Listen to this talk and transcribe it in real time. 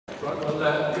Right,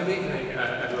 well, good evening,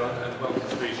 everyone, and welcome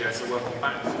to BGS, or welcome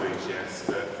back to BGS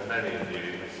for many of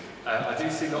you. I do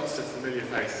see lots of familiar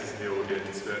faces in the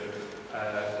audience, but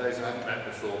for those who haven't met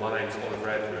before, my name's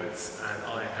Oliver Edwards, and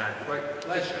I had the great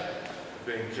pleasure of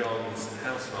being John's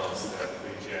housemaster at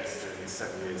BGS during his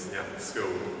 7 years in the upper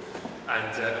school.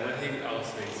 And when he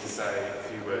asked me to say a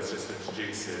few words just to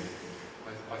introduce him,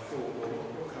 I thought, well,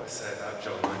 what can I say about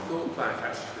John? And I thought back,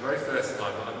 actually, the very first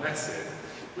time that I met him,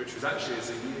 which was actually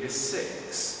as a year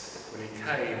 6, when he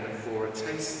came for a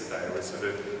taster day, or a sort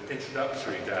of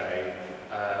introductory day,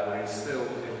 when he was still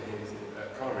in his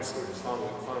primary school, his final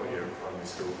year of primary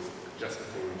school, just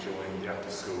before he joined the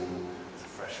upper school as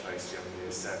a fresh-faced young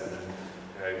year 7.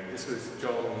 And this was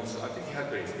John's, I think he had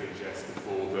been to BGS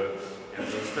before, but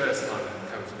for the first time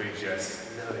he came to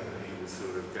BGS, knowing that he was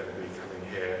sort of going to be coming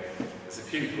here as a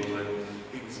pupil, and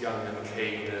he was young and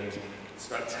keen, and it's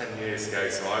about 10 years ago,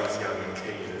 so I was young and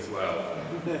keen as well.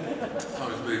 I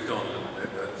was moved on a little bit,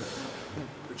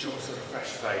 but John was sort of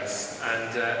fresh-faced,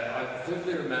 and I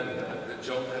vividly remember that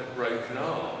John had a broken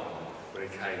arm when he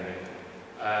came in,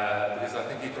 because I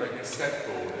think he'd broken his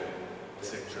skateboarding, I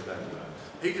seem to remember.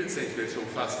 He didn't seem to be at all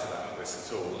fussed about this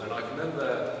at all, and I can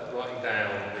remember writing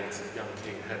down these young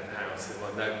keen head of house in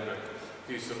my notebook, a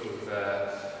few sort of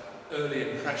early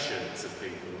impressions of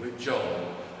people. With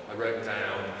John, I wrote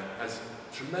down, has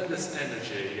tremendous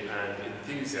energy and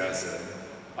enthusiasm.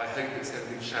 I hope it's going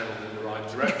to be channeled in the right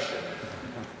direction.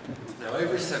 Now,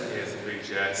 over his 7 years at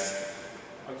BGS,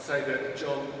 I would say that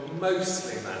John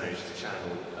mostly managed to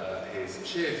channel his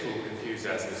cheerful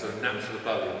enthusiasm, sort of natural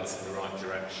ebullience in the right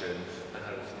direction, and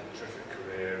had a terrific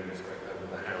career and was a great member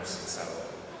of the house and so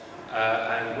on.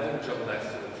 And when John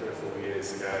left 3 or 4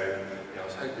 years ago, I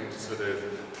was hoping to sort of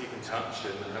keep in touch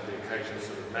and have the occasional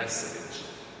sort of message.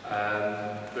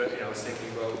 But I was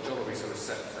thinking, well, John will be sort of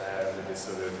set there with his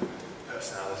sort of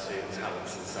personality and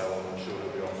talents and so on. I'm sure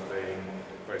he'll be off being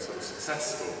very sort of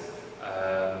successful.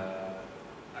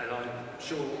 And I'm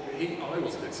sure I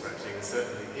wasn't expecting, and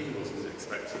certainly he wasn't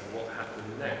expecting what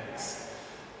happened next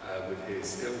with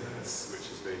his illness, which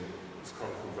was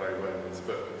chronicled very well in his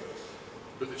book.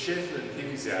 But the cheerful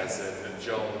enthusiasm that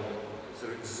John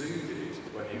sort of exuded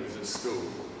when he was at school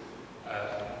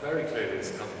very clearly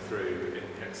has come through in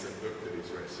the excellent book that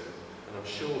he's written, and I'm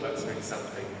sure that's been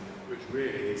something which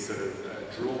really he's sort of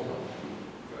drawn on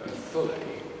fully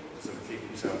to sort of keep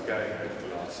himself going over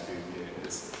the last few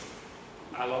years,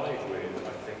 allied with,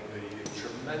 I think, the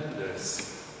tremendous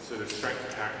sort of strength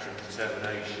of character and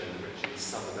determination which he's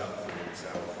summoned up for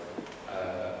himself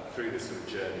through this sort of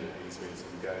journey that he's been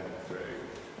sort of going through.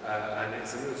 And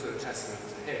it's a real sort of testament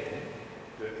to him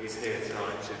that he's here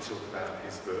tonight to talk about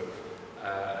his book.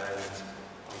 And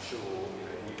I'm sure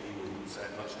he will say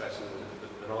it much better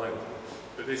than I will.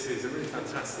 But this is a really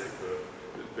fantastic book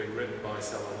that's been written by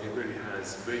someone who really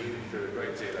has been through a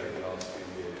great deal over the last few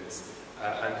years.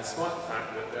 And despite the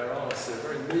fact that there are some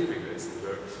very moving bits in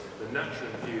the book, the natural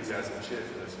enthusiasm and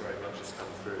cheerfulness very much has come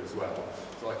through as well.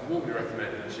 So I can warmly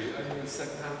recommend it to you. Only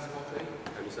 £7 a copy?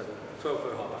 Only 7. 12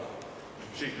 for a hardback.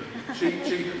 Cheap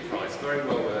price, very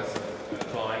well worth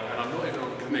buying, and I'm not even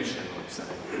on commission, I'm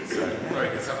saying. So, very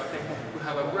good. So I think we'll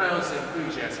have a rousing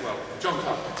BGS welcome for John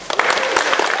Clark.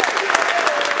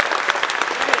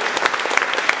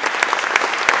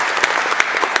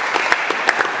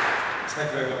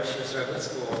 Thank you very much, Mr. Edwards,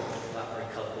 for that very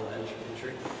colourful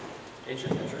entry.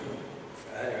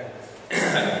 Anyway,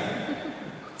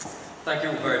 thank you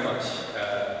all very much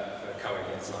for coming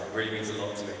here tonight. It really means a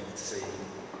lot to me to see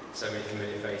so many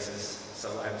familiar faces,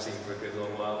 some I haven't seen for a good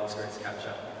long while. It's great to catch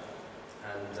up.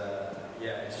 And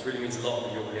yeah, it just really means a lot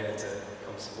that you're here to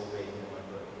come support me in my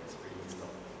book. It really means a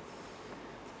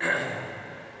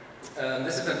lot.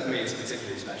 This event for me is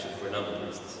particularly special for a number of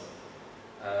reasons.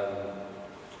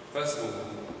 First of all,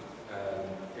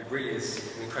 it really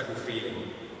is an incredible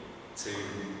feeling to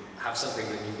have something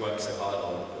that you've worked so hard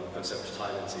on and put so much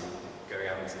time into going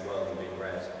out into the world and being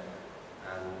read.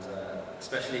 And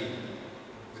especially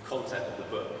the content of the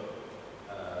book,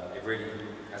 it really,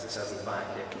 as it says in the back,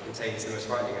 it contains the most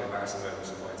frightening and embarrassing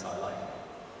moments of my entire life.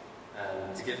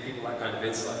 And to give people that kind of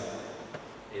insight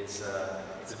is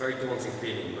it's a very daunting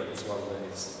feeling, but it's one that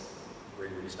is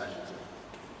really, really special to me.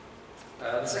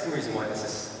 The second reason why this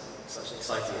is such an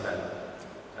exciting event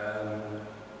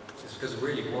is because of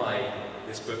really why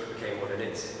this book became what it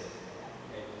is.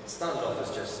 It started off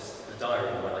as just a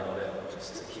diary when I got ill,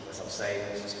 just to keep myself sane,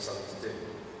 just for something to do.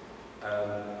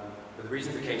 But the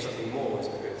reason it became something more is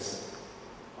because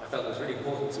I felt it was really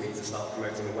important to me to start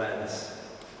promoting awareness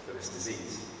for this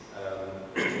disease.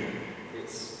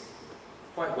 It's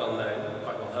quite well known,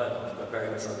 quite well heard of, but very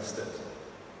misunderstood.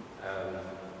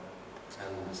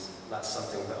 And that's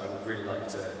something that I would really like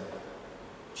to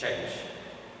change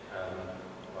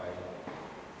by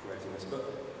promoting this book.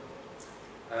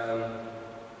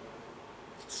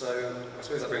 So I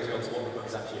suppose that brings me on to what the book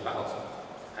is actually about.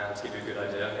 And to give you a good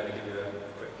idea, I'm going to give you a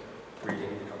quick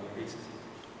reading of a couple of pieces.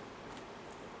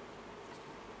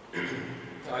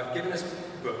 I've given this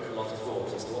book a lot of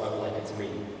thought as to what I would like it to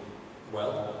mean.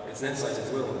 Well, it's an insight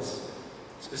into illness,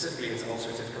 specifically into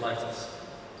ulcerative colitis.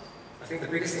 I think the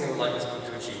biggest thing I would like this book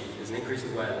to achieve is an increased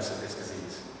awareness of this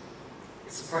disease.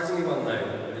 It's surprisingly well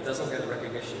known, but it does not get the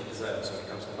recognition it deserves when it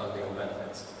comes to funding or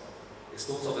benefits. It's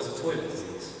thought of as a toilet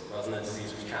disease, rather than a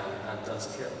disease which can and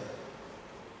does kill.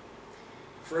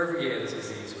 For over a year, this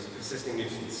disease was a persisting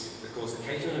nuisance that caused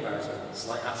occasional embarrassment,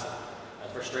 slight hassle,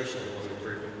 and frustration that wasn't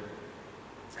improving.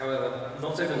 However,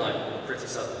 not overnight, but pretty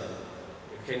suddenly,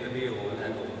 it became the be-all and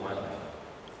end-all of my life.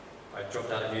 I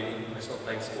dropped out of uni, I stopped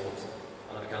playing sports,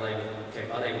 and I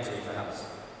became unable to leave the house,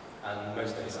 and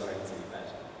most days unable to leave bed.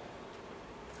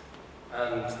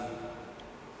 And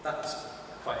that's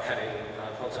quite heavy, and I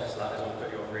apologise for that. I don't want to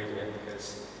put you off reading it,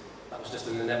 because that was just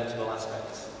an inevitable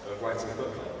aspect of writing a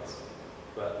book like this.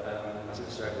 But as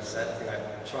Mr. Evans said, I think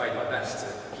I tried my best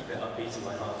to keep it upbeat in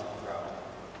my heart and proud.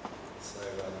 So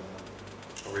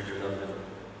I'll read you another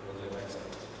little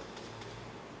excerpt.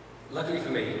 Luckily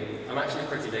for me, I'm actually a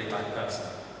pretty laid-back person.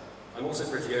 I'm also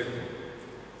pretty open.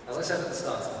 As I said at the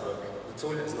start of the book, the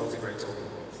toilet is not a great talking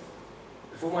point.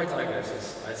 Before my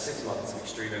diagnosis, I had 6 months of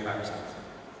extreme embarrassment.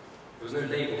 There was no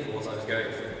label for what I was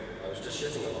going through. I was just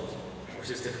shitting a lot, which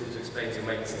is difficult to explain to your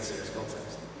mates in serious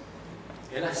context.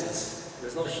 In essence,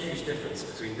 there's not a huge difference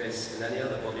between this and any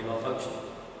other bodily malfunction.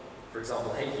 For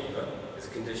example, hay fever is a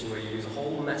condition where you lose a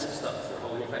whole mess of stuff through a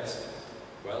hole in your face.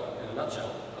 Well, in a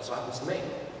nutshell, that's what happens to me,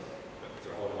 but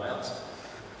through a hole in my ass.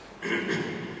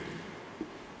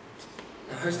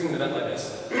 Now, hosting an event like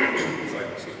this, sorry,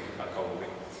 excuse me, quite cold with me.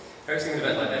 Hosting an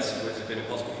event like this would have been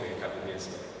impossible for me a couple of years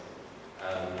ago.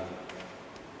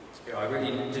 I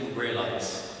really didn't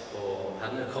realise or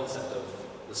had no concept of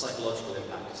the psychological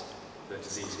impact that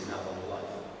disease can have on your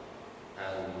life.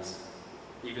 And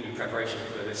even in preparation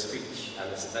for this speech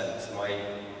and this event, my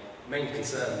main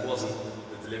concern wasn't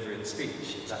the delivery of the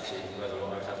speech, it was actually whether or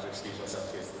not I would have to excuse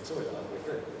myself to go to the toilet halfway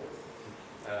through.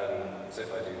 So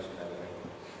if I do, just bear with me.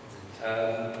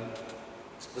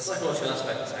 The psychological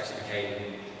aspect actually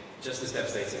became just as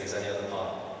devastating as any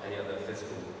other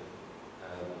physical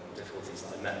difficulties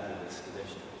that I met with this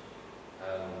condition.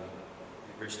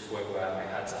 It reached the point where I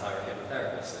had to hire a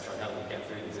hypnotherapist to try and help me get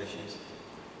through these issues.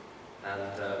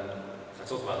 And I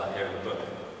talk about that here in the book.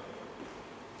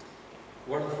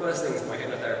 One of the first things that my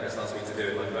hypnotherapist asked me to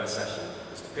do in my first session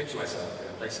was to picture myself in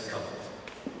a place of comfort,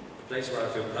 a place where I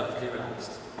feel perfectly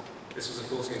relaxed. This was of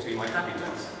course going to be my happy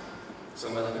place,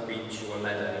 somewhere like a beach or a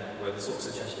meadow where the sort of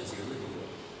suggestions he was looking for.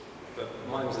 But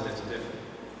mine was a little different.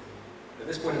 At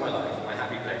this point in my life, my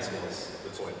happy place was the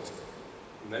toilet.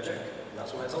 No joke,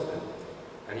 that's what I told him.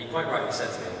 And he quite rightly said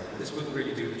to me that this wouldn't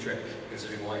really do the trick,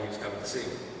 considering why he was coming to see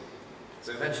me.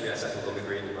 So eventually I settled on the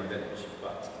green in my village,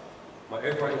 but my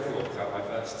overriding thought throughout my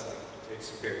first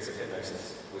experience of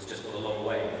hypnosis was just what a long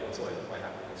way from the toilet my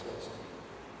happy place was.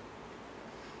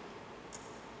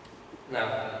 Now,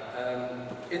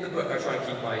 in the book I try and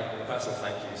keep my personal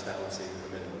thank yous down to the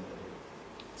minimum.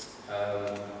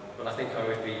 But I think I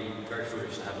would be very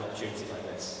foolish to have an opportunity like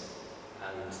this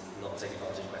and not take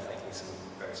advantage by thanking some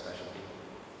very special people.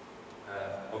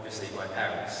 Obviously my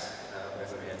parents,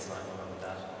 both of them here tonight, my mum and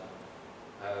dad.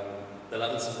 The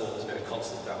love and support has been a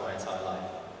constant throughout my entire life,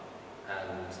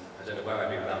 and I don't know where I'd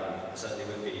be without them. I certainly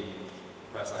wouldn't be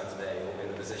the person I am today, or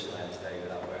in the position I am today,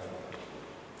 without both of them.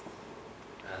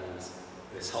 And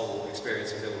this whole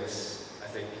experience of illness, I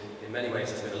think, in many ways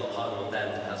has been a lot harder on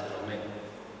them than it has been on me.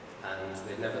 And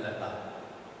they've never let that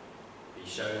be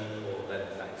shown or let it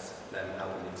affect them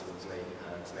outwardly towards me,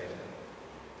 and it's made it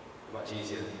a much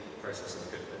easier process than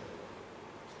it could have been.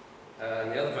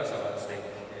 And the other person I'd like to thank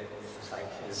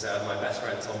is my best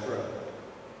friend Tom Brewer,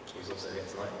 who's also here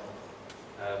tonight.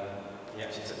 He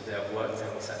actually took the day off work to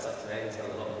help me set up today, and he's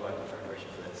done a lot of work in preparation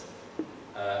for this.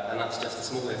 And that's just a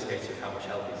small indicator of how much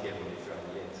help he's given me throughout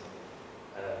the years.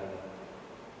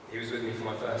 He was with me for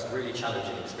my first really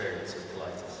challenging experience with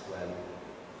colitis when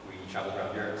we travelled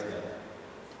around Europe together.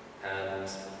 And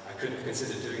I couldn't have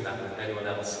considered doing that with anyone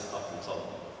else apart from Tom.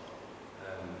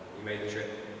 He made the trip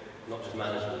not just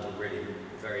manageable, but really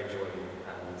very enjoyable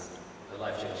and a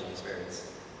life-changing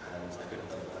experience. And I couldn't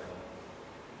have done it without him.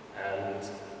 And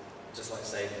I'd just like to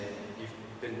say, you've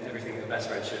been everything that a best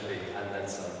friend should be, and then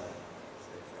some.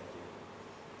 So thank you.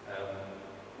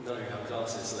 None of you have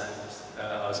glasses left.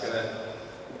 I was going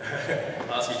to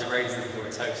ask you to raise them for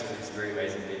a toast to these very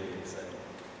amazing people. So,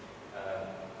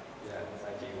 yeah,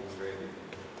 thank you all three of you.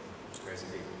 Amazing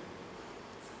people.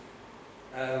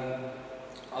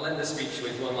 I'll end this speech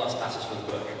with one last passage from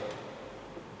the book.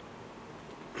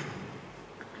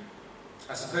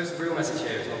 I suppose the real message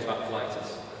here is not about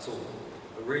politeness at all,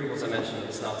 but really what I mentioned at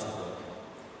the start of the book.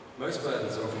 Most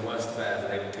burdens are often worse to bear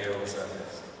than they would appear on the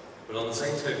surface. But on the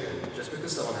same token, just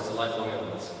because someone has a lifelong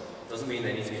illness doesn't mean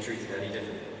they need to be treated any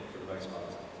differently, for the most part.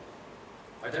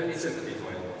 I don't need sympathy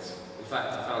for my illness. In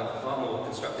fact, I found a far more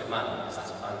constructive manner is that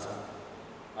of banter.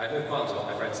 I have no qualms about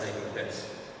my friends taking the piss.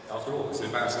 After all, it's an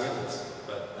embarrassing illness,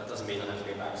 but that doesn't mean I have to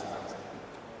be embarrassed about it.